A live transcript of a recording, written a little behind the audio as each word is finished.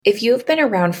If you have been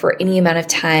around for any amount of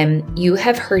time, you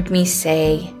have heard me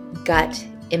say gut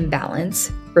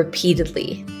imbalance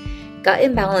repeatedly. Gut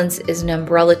imbalance is an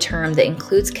umbrella term that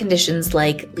includes conditions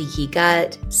like leaky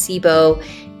gut, SIBO,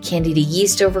 candida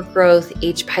yeast overgrowth,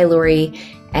 H. pylori,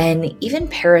 and even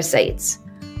parasites.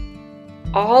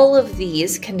 All of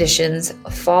these conditions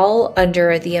fall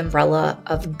under the umbrella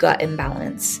of gut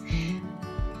imbalance.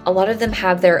 A lot of them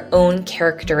have their own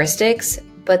characteristics,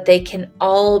 but they can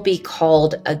all be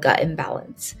called a gut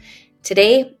imbalance.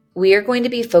 Today, we are going to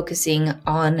be focusing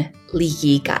on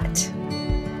leaky gut.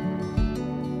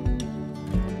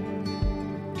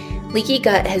 Leaky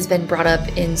gut has been brought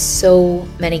up in so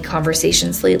many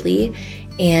conversations lately,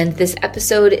 and this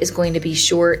episode is going to be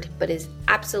short, but is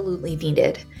absolutely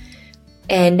needed.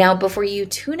 And now, before you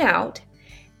tune out,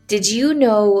 did you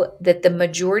know that the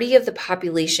majority of the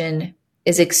population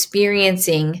is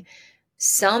experiencing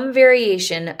some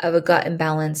variation of a gut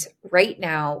imbalance right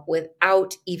now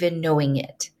without even knowing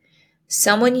it?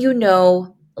 Someone you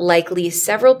know, likely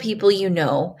several people you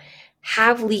know,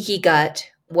 have leaky gut,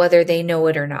 whether they know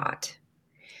it or not.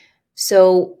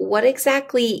 So, what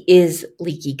exactly is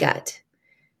leaky gut?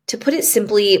 To put it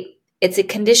simply, it's a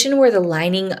condition where the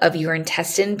lining of your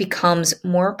intestine becomes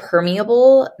more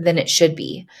permeable than it should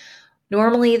be.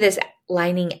 Normally, this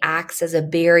lining acts as a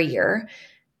barrier,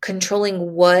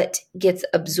 controlling what gets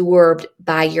absorbed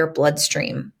by your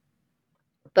bloodstream.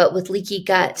 But with leaky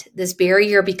gut, this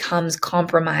barrier becomes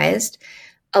compromised,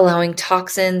 allowing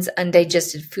toxins,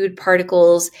 undigested food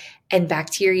particles, and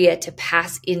bacteria to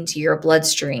pass into your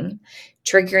bloodstream,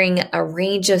 triggering a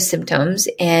range of symptoms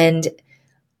and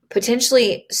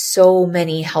potentially so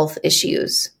many health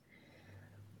issues.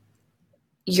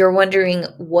 You're wondering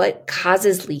what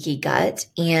causes leaky gut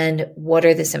and what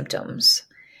are the symptoms?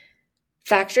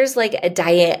 Factors like a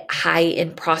diet high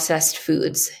in processed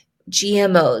foods,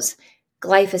 GMOs,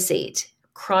 glyphosate,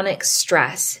 chronic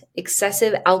stress,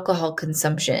 excessive alcohol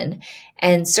consumption,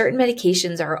 and certain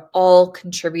medications are all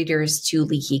contributors to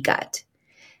leaky gut.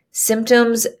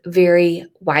 Symptoms vary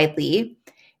widely,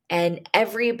 and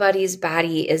everybody's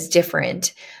body is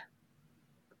different.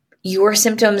 Your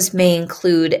symptoms may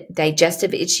include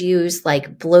digestive issues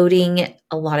like bloating,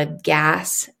 a lot of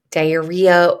gas,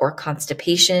 diarrhea, or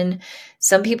constipation.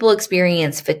 Some people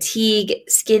experience fatigue,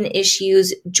 skin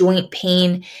issues, joint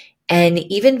pain, and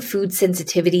even food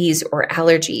sensitivities or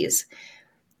allergies.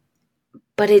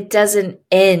 But it doesn't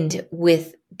end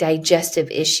with digestive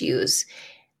issues.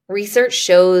 Research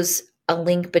shows a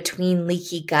link between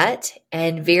leaky gut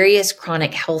and various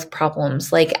chronic health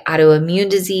problems like autoimmune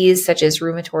disease such as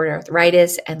rheumatoid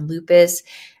arthritis and lupus,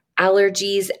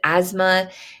 allergies, asthma,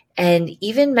 and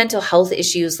even mental health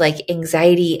issues like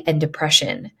anxiety and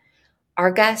depression.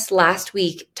 Our guest last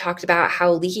week talked about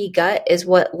how leaky gut is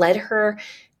what led her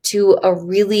to a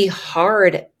really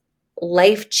hard,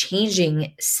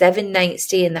 life-changing 7-night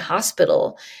stay in the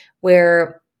hospital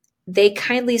where they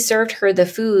kindly served her the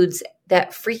foods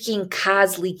that freaking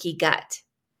cause leaky gut.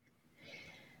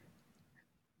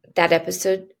 That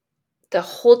episode, the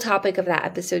whole topic of that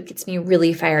episode gets me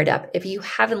really fired up. If you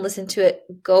haven't listened to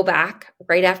it, go back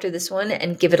right after this one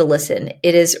and give it a listen.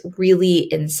 It is really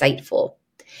insightful.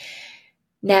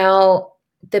 Now,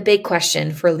 the big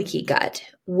question for leaky gut,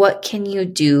 what can you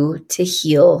do to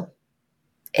heal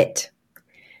it?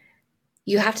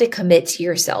 You have to commit to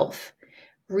yourself.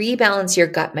 Rebalance your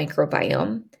gut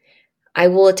microbiome. I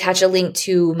will attach a link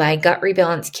to my gut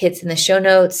rebalance kits in the show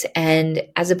notes. And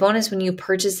as a bonus, when you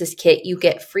purchase this kit, you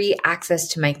get free access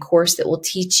to my course that will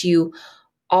teach you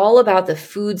all about the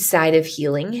food side of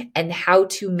healing and how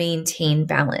to maintain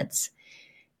balance.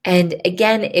 And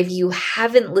again, if you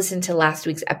haven't listened to last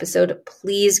week's episode,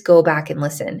 please go back and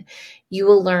listen. You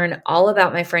will learn all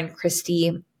about my friend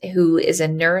Christy, who is a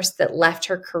nurse that left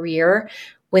her career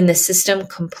when the system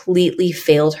completely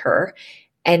failed her,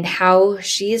 and how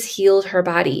she has healed her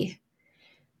body.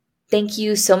 Thank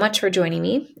you so much for joining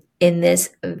me in this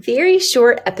very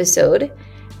short episode.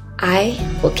 I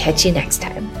will catch you next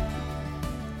time.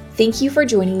 Thank you for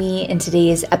joining me in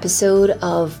today's episode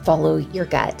of Follow Your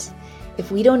Gut.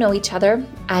 If we don't know each other,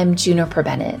 I'm Juniper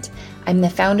Bennett. I'm the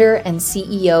founder and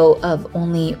CEO of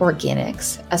Only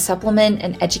Organics, a supplement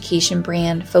and education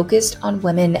brand focused on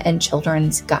women and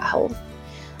children's gut health.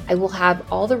 I will have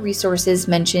all the resources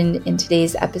mentioned in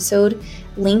today's episode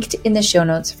linked in the show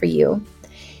notes for you.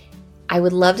 I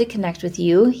would love to connect with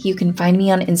you. You can find me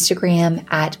on Instagram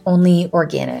at Only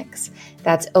Organics.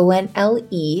 That's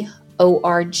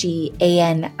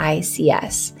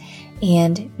ONLEORGANICS.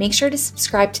 And make sure to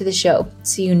subscribe to the show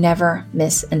so you never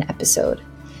miss an episode.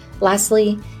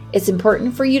 Lastly, It's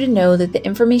important for you to know that the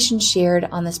information shared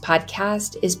on this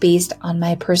podcast is based on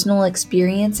my personal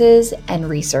experiences and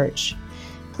research.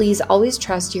 Please always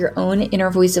trust your own inner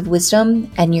voice of wisdom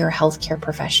and your healthcare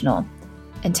professional.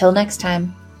 Until next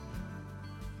time.